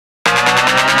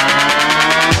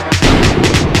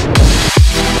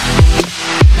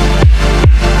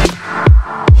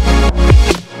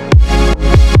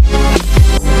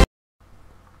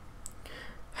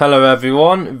Hello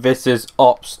everyone, this is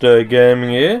Opster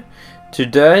Gaming here.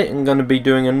 Today I'm going to be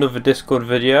doing another Discord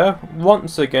video.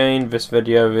 Once again, this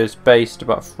video is based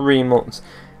about 3 months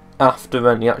after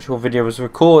when the actual video was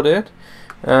recorded.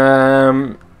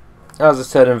 As I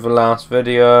said in the last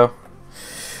video,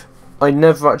 I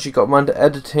never actually got around to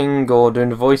editing or doing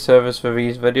the voiceovers for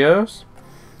these videos.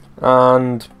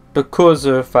 And because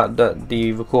of the fact that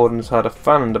the recordings had a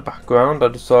fan in the background, I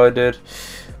decided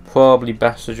probably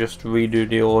best to just redo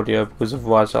the audio, because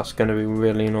otherwise that's going to be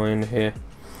really annoying to hear.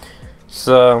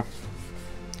 So,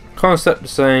 concept the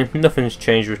same, nothing's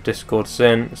changed with Discord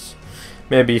since.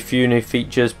 Maybe a few new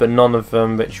features, but none of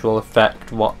them which will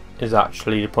affect what is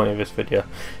actually the point of this video.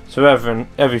 So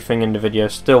everything in the video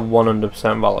is still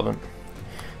 100% relevant.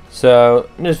 So,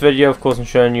 in this video of course I'm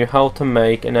showing you how to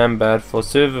make an embed for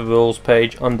server rules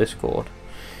page on Discord.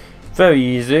 Very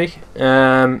easy.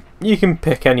 You can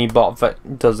pick any bot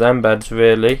that does embeds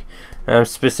really,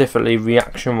 specifically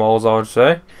reaction roles I would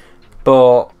say,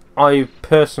 but I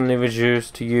personally would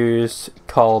choose to use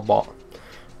Carlbot.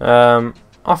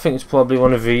 I think it's probably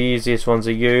one of the easiest ones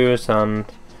to use, and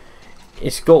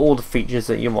it's got all the features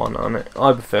that you want on it.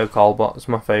 I prefer Carlbot, it's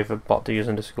my favourite bot to use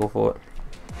in Discord for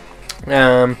it.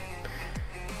 Of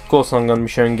course I'm going to be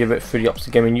showing you it through the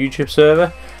Opster Gaming YouTube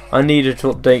server. I needed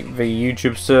to update the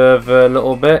YouTube server a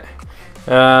little bit.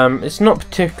 It's not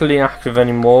particularly active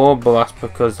anymore, but that's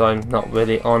because I'm not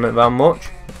really on it that much.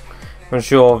 I'm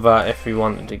sure that if we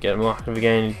wanted to get more active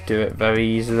again, you'd do it very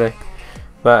easily.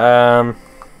 But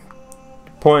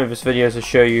the point of this video is to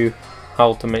show you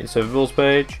how to make the server rules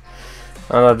page,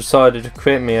 and I decided to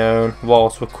create my own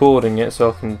whilst recording it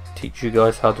so I can teach you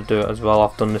guys how to do it as well.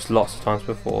 I've done this lots of times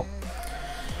before.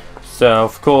 So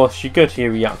of course you go to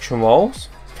your reaction roles.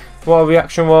 What are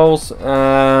reaction roles?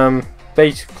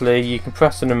 Basically you can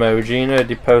press an emoji, you know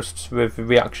the posts with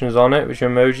reactions on it, which are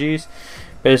emojis.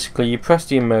 Basically you press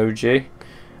the emoji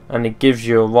and it gives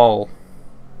you a role.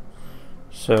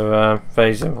 So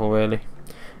very simple really.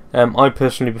 I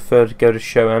personally prefer to go to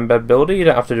show Embed Builder. You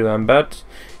don't have to do embeds.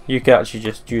 You can actually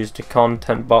just use the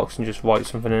content box and just write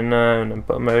something in there and then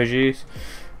put emojis.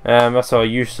 That's how I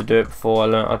used to do it before I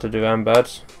learned how to do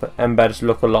embeds, but embeds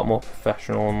look a lot more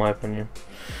professional in my opinion.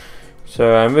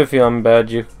 So with your embed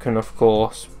you can of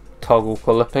course toggle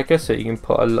colour picker, so you can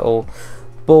put a little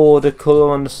border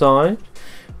colour on the side.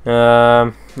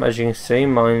 As you can see,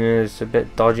 mine is a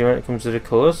bit dodgy when it comes to the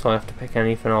colours, so I have to pick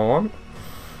anything I want.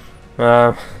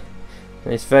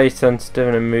 It's very sensitive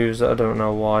and it moves, I don't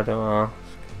know why, don't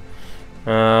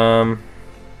ask.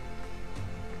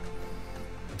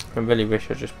 I really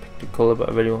wish I just picked a colour, but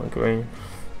I really want green.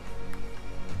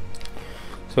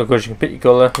 So of course you can pick your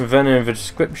colour, then in the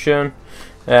description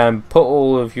put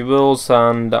all of your rules,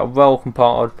 and that welcome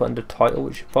part I would put in the title,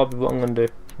 which is probably what I'm going to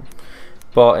do.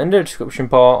 But in the description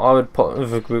part I would put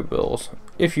the group rules.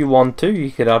 If you want to,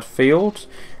 you could add fields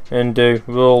and do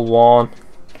rule 1,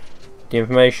 the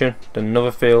information, then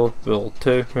another field, rule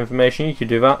 2, information. You could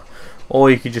do that,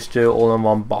 or you could just do it all in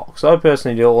one box. I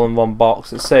personally do it all in one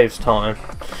box, it saves time.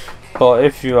 But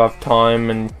if you have time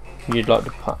and you'd like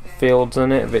to put fields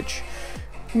in it, which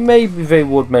maybe they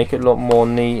would make it a lot more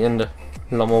neat and a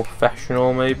lot more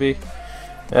professional maybe,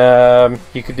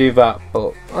 you could do that,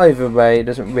 but either way it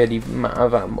doesn't really matter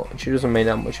that much. It doesn't make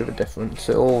that much of a difference.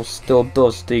 It all still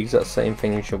does the exact same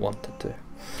thing as you want it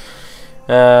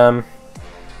to.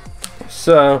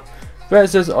 So where it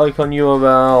says icon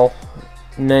URL,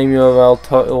 name URL,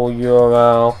 title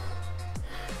URL,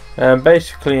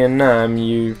 basically in name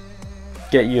you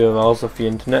get URLs off the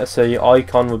internet. So your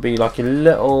icon would be like a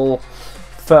little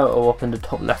photo up in the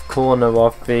top left corner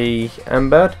of the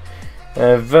embed,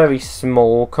 very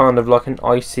small, kind of like an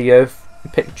ICO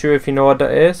picture, if you know what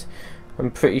that is.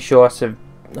 I'm pretty sure that's a,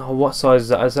 what size is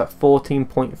that? Is that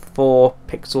 14.4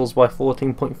 pixels by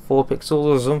 14.4 pixels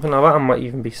or something like that? It might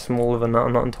even be smaller than that,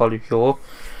 I'm not entirely sure.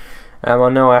 I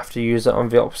know I have to use it on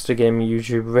the Opster Gaming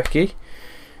YouTube Wiki,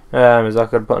 as I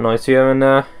could put an ICO in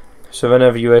there. So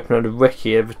whenever you open up the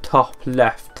wiki, at the top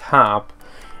left tab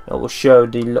it will show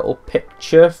the little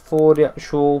picture for the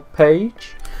actual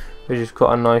page, which is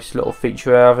quite a nice little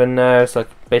feature I have in there. It's like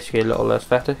basically a little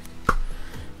aesthetic,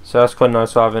 so that's quite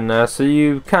nice to have in there. So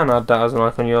you can add that as an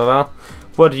icon URL.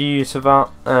 What do you use for that?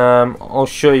 I'll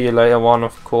show you later on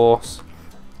of course.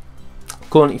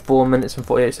 Currently 4 minutes and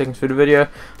 48 seconds through the video.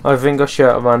 I think I show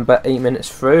it around about 8 minutes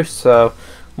through, so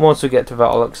once we get to that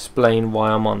I'll explain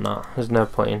why I'm on that. There's no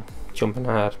point in jumping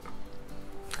ahead.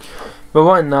 But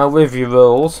right now with your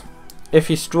rules, if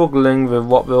you're struggling with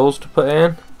what rules to put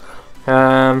in,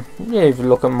 yeah, if you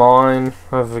look at mine,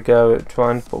 have a go at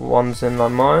trying to put ones in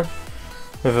like mine.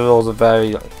 The rules are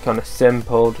very kind of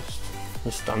simple, just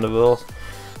your standard rules.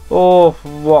 Or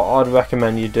what I'd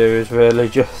recommend you do is really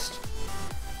just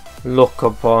look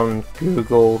up on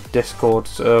Google Discord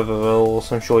server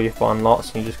rules. I'm sure you find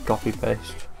lots and you just copy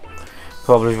paste.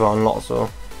 Probably find lots of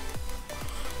them.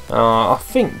 I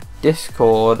think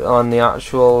Discord on the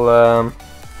actual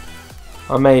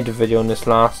I made a video on this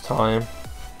last time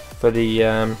for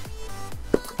the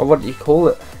what do you call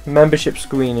it, membership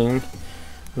screening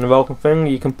and the welcome thing.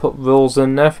 You can put rules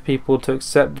in there for people to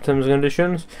accept the terms and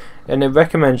conditions, and it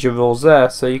recommends your rules there,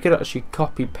 so you could actually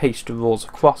copy paste the rules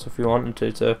across if you wanted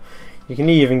to. So you can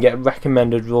even get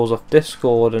recommended rules off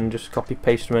Discord and just copy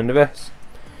paste them into this.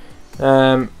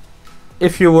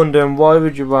 If you're wondering why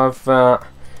would you have that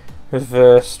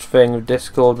first thing of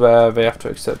Discord where they have to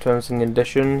accept terms and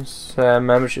conditions,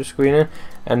 membership screening,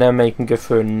 and then they can go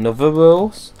through another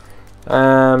rules,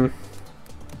 that'd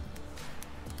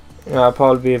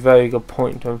probably be a very good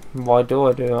point of why do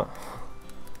I do that.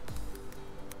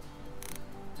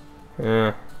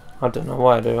 Yeah, I don't know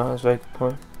why I do that, that's a very good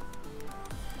point.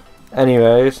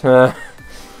 Anyways, the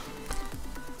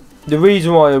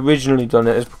reason why I originally done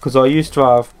it is because I used to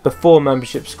have, before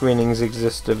membership screenings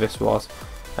existed,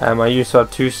 I used to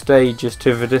have 2 stages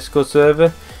to the Discord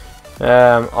server.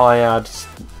 I had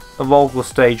a role called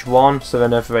stage 1, so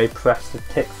whenever they press the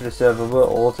tick for the server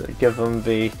rules, it would give them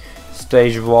the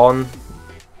stage 1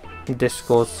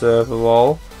 Discord server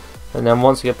role, and then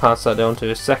once you get past that, down to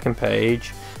the second page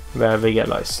where they get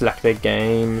like selected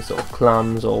games or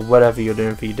clans or whatever you're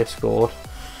doing for your Discord.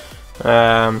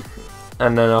 And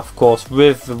then of course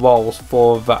with the roles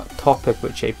for that topic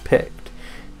which they picked,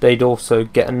 they'd also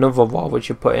get another role which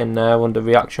you put in there under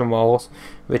reaction roles,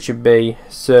 which would be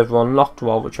server unlocked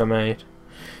role, which I made.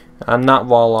 And that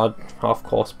role I'd of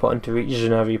course put into each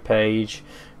and every page.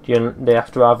 They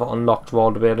have to have an unlocked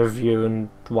role to be able to view and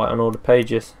write on all the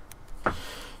pages.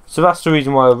 So that's the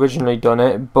reason why I originally done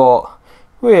it, but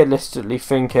realistically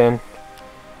thinking,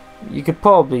 you could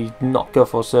probably not go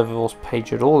for a server rules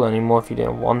page at all anymore if you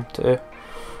didn't want to.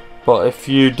 But if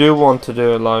you do want to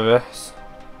do it like this,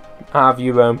 have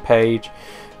your own page.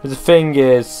 The thing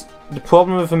is, the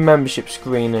problem with a membership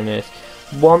screening is,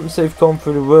 once they've gone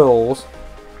through the rules,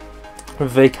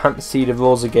 they can't see the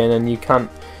rules again and you can't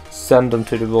send them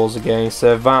to the rules again.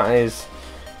 So that is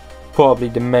probably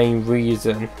the main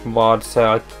reason why I'd say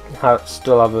I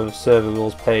still have a server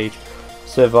rules page,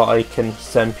 so that I can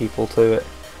send people to it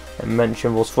and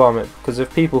mention rules from it. Because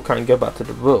if people can't go back to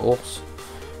the rules,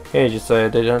 you just say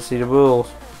they don't see the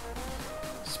rules.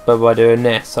 But by doing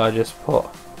this, I just put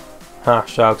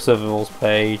hashtag server rules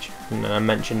page and then I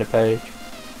mention the page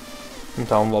and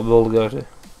tell them what rule to go to.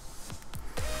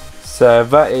 So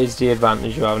that is the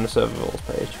advantage of having a server rules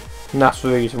page, and that's the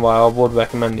reason why I would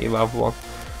recommend that you have one.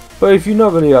 But if you're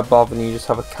not really that bothered and you just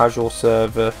have a casual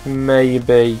server,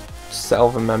 maybe set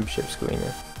up a membership screening.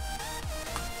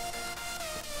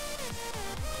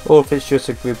 Or if it's just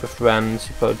a group of friends,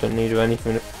 you probably don't need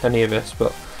any of this,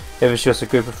 but if it's just a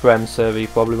group of friends server, you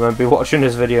probably won't be watching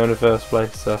this video in the first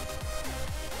place, so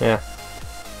yeah.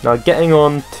 Now getting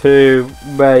on to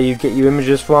where you get your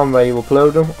images from, where you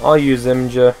upload them, I use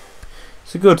Imager.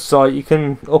 It's a good site, you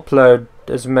can upload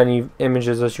as many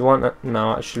images as you want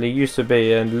now. Actually, it used to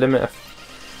be a limit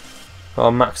of, or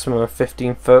a maximum of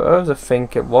 15 photos, I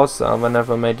think it was,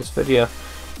 whenever I made this video.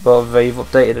 But they've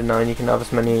updated it now and you can have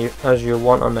as many as you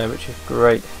want on there, which is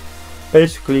great.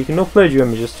 Basically, you can upload your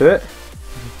images to it,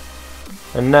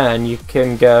 and then you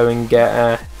can go and get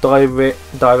a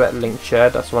direct link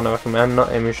shared. That's the one I recommend,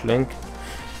 not image link,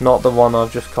 not the one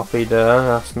I've just copied there.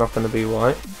 That's not going to be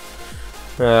right.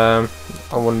 I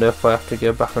wonder if I have to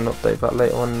go back and update that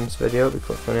later on in this video. It'll be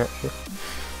quite funny actually.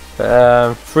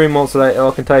 But 3 months later,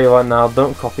 I can tell you right now,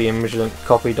 don't copy image link,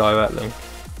 copy direct link.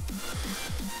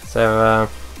 So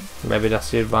maybe that's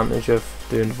the advantage of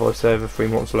doing the voiceover 3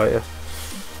 months later.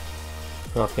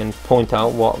 I can point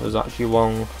out what was actually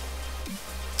wrong.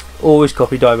 Always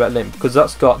copy direct link, because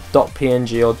that's got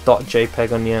 .png or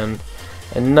 .jpeg on the end,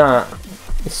 and that,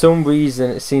 for some reason,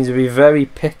 it seems to be very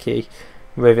picky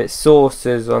with its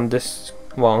sources on this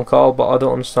one call, but I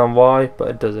don't understand why, but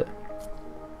it does it,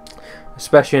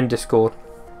 especially in Discord.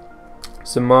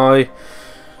 So my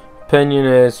opinion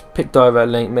is pick direct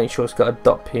link, make sure it's got a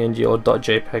 .png or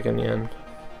 .jpeg on the end,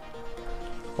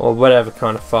 or whatever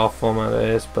kind of file format it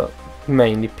is, but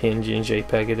mainly PNG and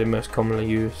JPEG are the most commonly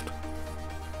used.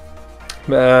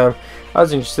 But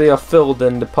as you can see, I've filled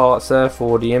in the parts there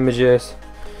for the images.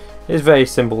 It's very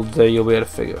simple to do, you'll be able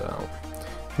to figure it out.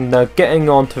 Now getting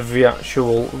on to the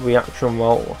actual reaction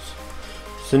roles.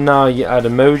 So now you add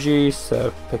emojis,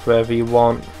 so pick whatever you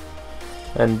want,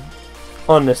 and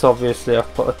on this obviously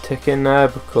I've put a tick in there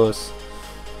because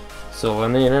That's all I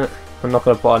need, innit? I'm not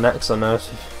going to put an X on there.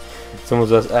 So if someone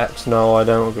says X, no, I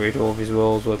don't agree to all these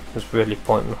rules, well, it's really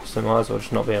pointless. It might as well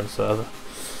just not be on the server.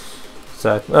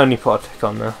 So only put a tick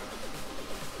on there.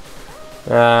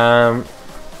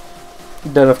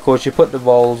 Then of course you put the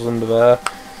roles under there.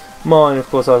 Mine, of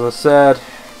course, as I said,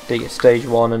 they get stage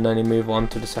 1 and then you move on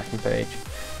to the second page.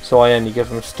 So I only give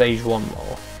them a stage 1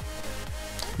 role.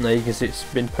 Now you can see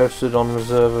it's been posted on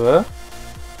reserve there.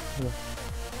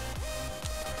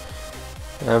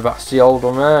 That's the old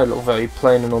one there. It looked very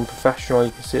plain and unprofessional,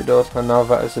 you can see it does. And now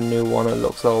that is a new one, it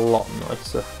looks a lot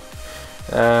nicer.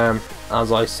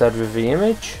 As I said with the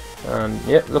image. And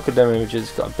yep, look at them images,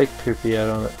 it's got a big poopy head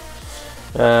on it.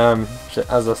 So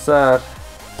as I said,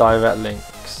 direct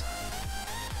links.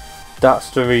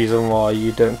 That's the reason why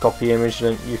you don't copy image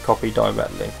link, you copy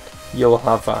direct link. You'll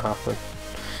have that happen.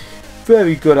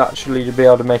 Very good actually to be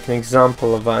able to make an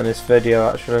example of that in this video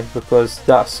actually, because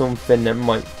that's something that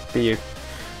might be a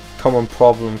common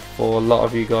problem for a lot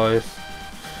of you guys.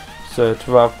 So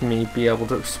to have me be able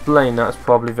to explain that is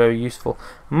probably very useful.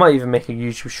 I might even make a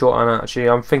YouTube short on it actually.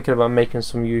 I'm thinking about making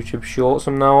some YouTube shorts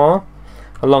from now on,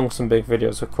 along with some big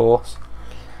videos of course.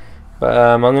 But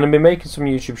I'm going to be making some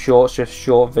YouTube shorts, just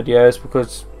short videos,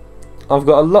 because I've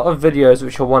got a lot of videos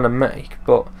which I want to make,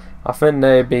 but I think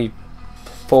they'd be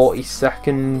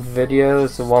 40-second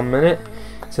videos to 1 minute.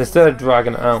 So instead of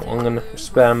dragging it out, I'm going to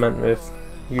experiment with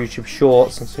YouTube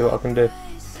shorts and see what I can do.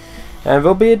 And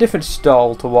there'll be a different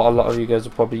style to what a lot of you guys are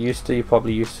probably used to. You're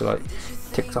probably used to like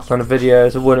TikTok kind of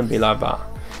videos. It wouldn't be like that.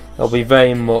 It'll be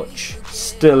very much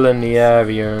still in the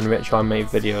area in which I make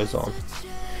videos on.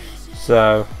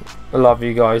 So a lot of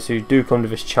you guys who do come to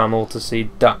this channel to see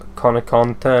that kind of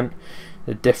content,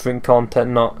 the different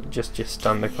content, not just your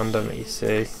standard content that you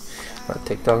see like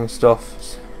TikTok and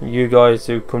stuff. You guys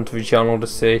who come to the channel to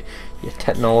see your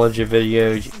technology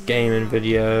videos, your gaming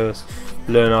videos,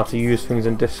 learn how to use things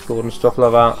in Discord and stuff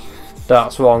like that,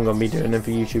 that's what I'm going to be doing in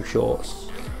the YouTube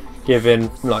shorts. Giving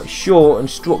like short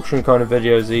instruction kind of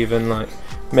videos, even like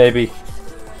maybe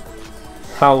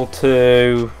how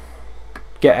to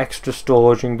get extra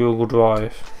storage in Google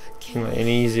Drive, like an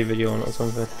easy video on it or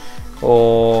something,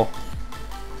 or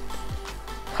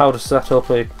how to set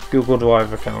up a Google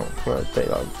Drive account. It'll take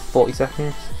like 40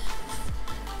 seconds.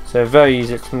 So very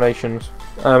easy explanations.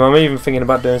 I'm even thinking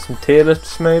about doing some tier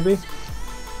lists maybe.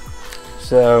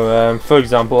 So for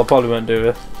example, I probably won't do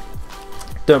it.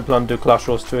 Don't plan to do Clash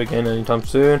Royale 2 again anytime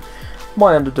soon.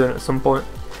 Might end up doing it at some point.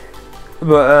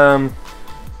 But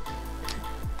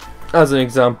as an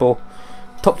example,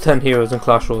 top 10 heroes in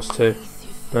Clash Royale 2,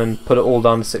 and put it all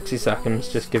down to 60 seconds,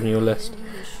 just giving you a list,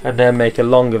 and then make a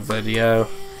longer video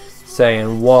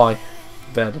saying why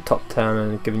they're the top 10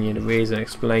 and giving you the reason,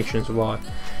 explanations why.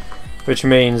 Which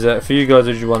means that for you guys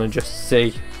who want to just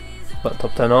see what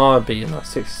top 10 are, it'd be in a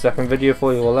 60-second video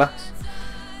for you or less.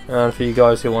 And for you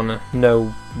guys who want to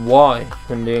know why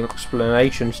and the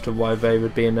explanations to why they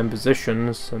would be in them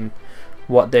positions and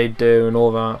what they do and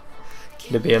all that,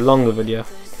 it'd be a longer video.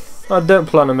 I don't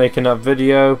plan on making that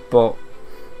video, but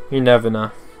you never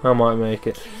know, I might make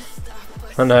it.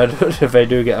 I know if they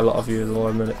do get a lot of views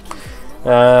or a minute.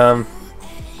 So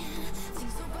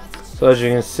as you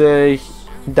can see,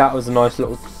 that was a nice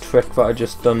little trick that I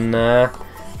just done there.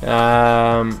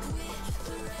 I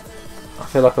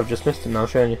feel like I've just missed it now,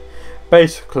 showing you.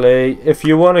 Basically, if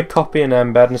you want to copy an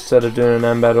embed instead of doing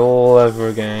an embed all over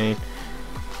again,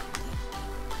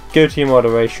 go to your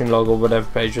moderation log or whatever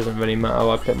page, doesn't really matter.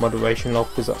 I put moderation log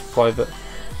because that's private.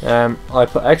 I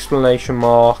put exclamation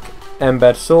mark,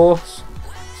 embed source,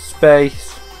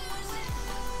 space,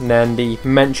 and then the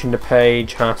mention the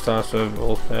page, hashtag server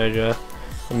all page,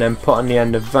 and then put on the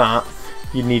end of that,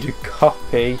 you need to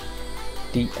copy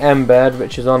the embed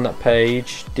which is on that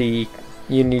page.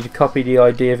 You need to copy the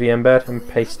ID of the embed and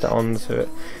paste it onto it.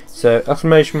 So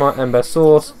exclamation mark, embed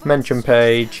source, mention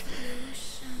page,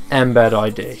 embed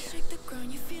ID.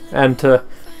 Enter,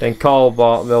 then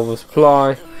Carlbart will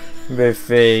reply with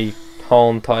the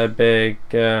whole entire big,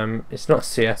 it's not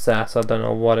CSS, I don't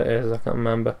know what it is, I can't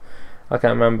remember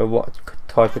what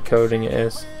type of coding it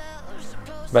is.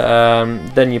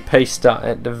 But then you paste that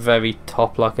at the very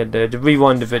top like I did.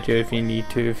 Rewind the video if you need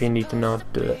to know how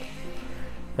to do it.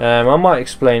 I might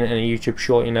explain it in a YouTube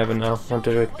short, you never know. I'll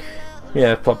do it.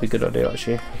 Yeah, probably a good idea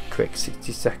actually. A quick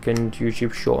 60-second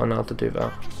YouTube short on how to do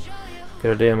that.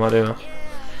 Good idea, I might do that.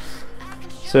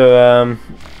 So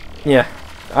yeah,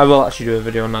 I will actually do a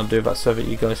video on how to do that so that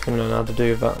you guys can learn how to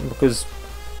do that, because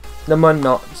that might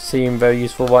not seem very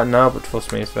useful right now, but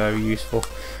trust me, it's very useful.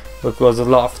 because a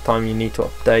lot of the time you need to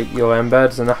update your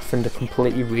embeds, and having to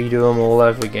completely redo them all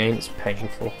over again, it's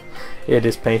painful. It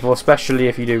is painful, especially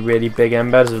if you do really big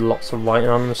embeds with lots of writing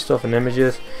on them and stuff and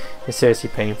images. It's seriously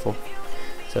painful.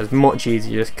 So it's much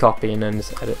easier to just copy and then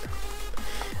just edit.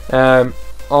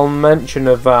 I'll mention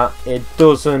of that, it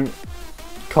doesn't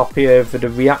copy over the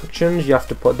reactions, you have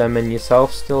to put them in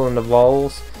yourself still in the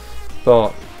roles,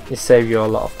 but it saves you a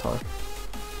lot of time.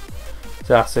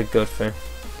 So that's a good thing.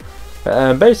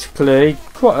 Basically,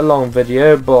 quite a long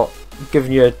video, but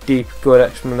giving you a deep, good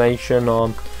explanation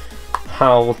on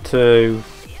how to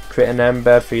create an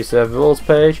embed for your server rules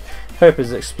page. Hope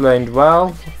it's explained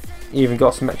well. Even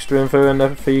got some extra info in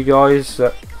there for you guys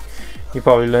that you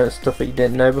probably learned stuff that you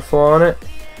didn't know before on it.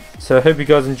 So I hope you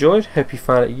guys enjoyed, hope you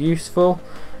found it useful,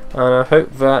 and I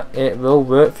hope that it will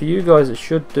work for you guys. It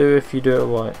should do if you do it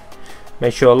right.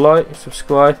 Make sure to like,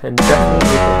 subscribe, and definitely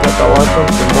hit that bell icon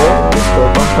for more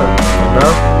Discord content. And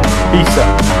now, peace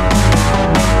out.